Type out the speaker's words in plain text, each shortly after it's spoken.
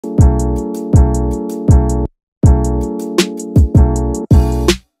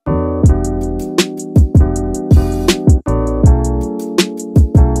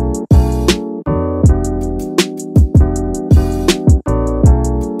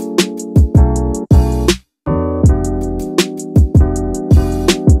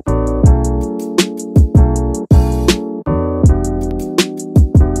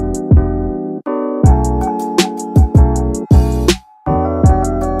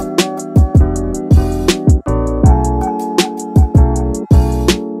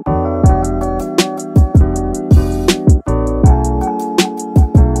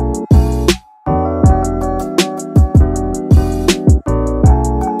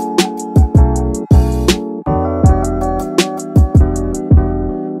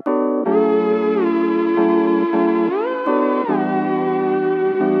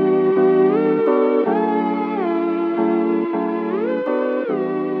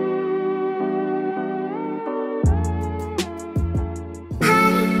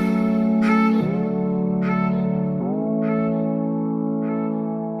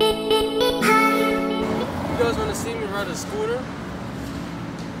scooter.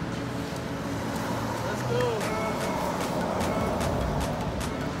 Let's go.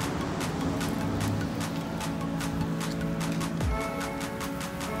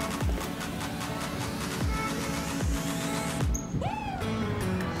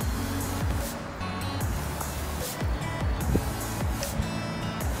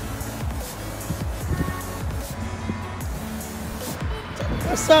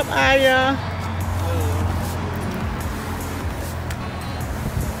 What's up, Aya?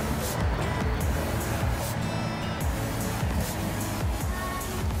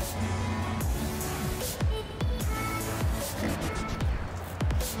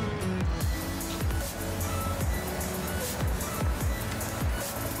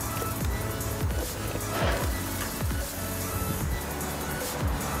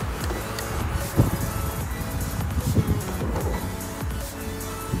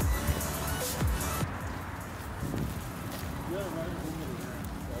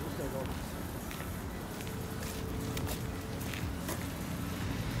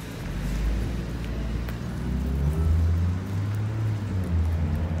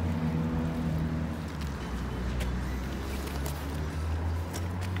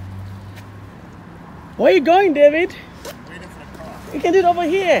 Where are you going, David? Waiting for the car. You can do it over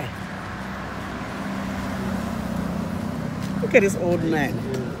here. Look at this old man.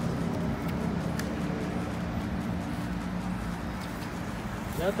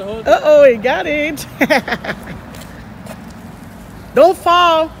 Uh-oh, he got it. Don't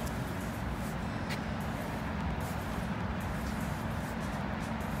fall.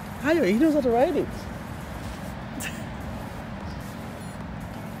 Ayo, he knows how to ride it.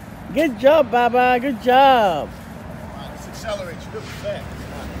 Good job, Baba. Good job. This accelerates really fast.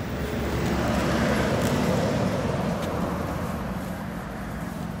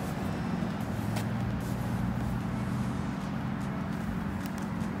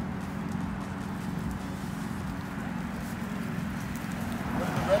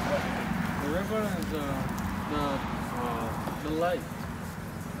 What's the red button? The red button is the light.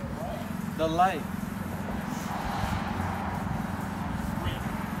 The light.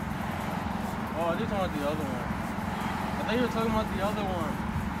 Oh, I just talking about the other one. I thought you were talking about the other one.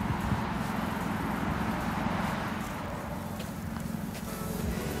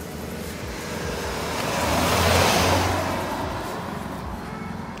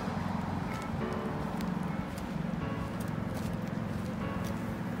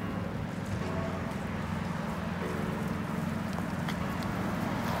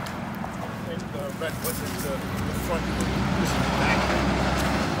 And the red button is the front. This is the back.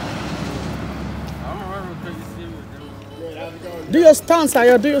 Do your stance,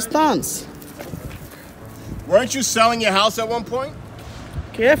 Ayo. Do your stance. Weren't you selling your house at one point?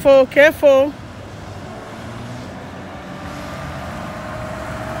 Careful, careful.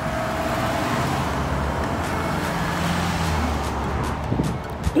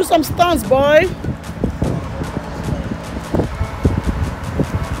 Do some stunts, boy.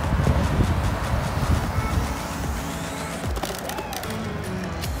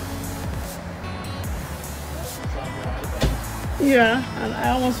 Yeah, and I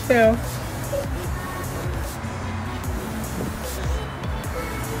almost fell.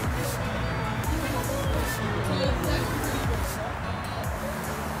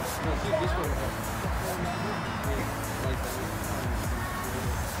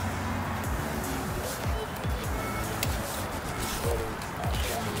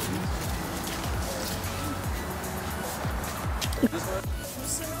 This one?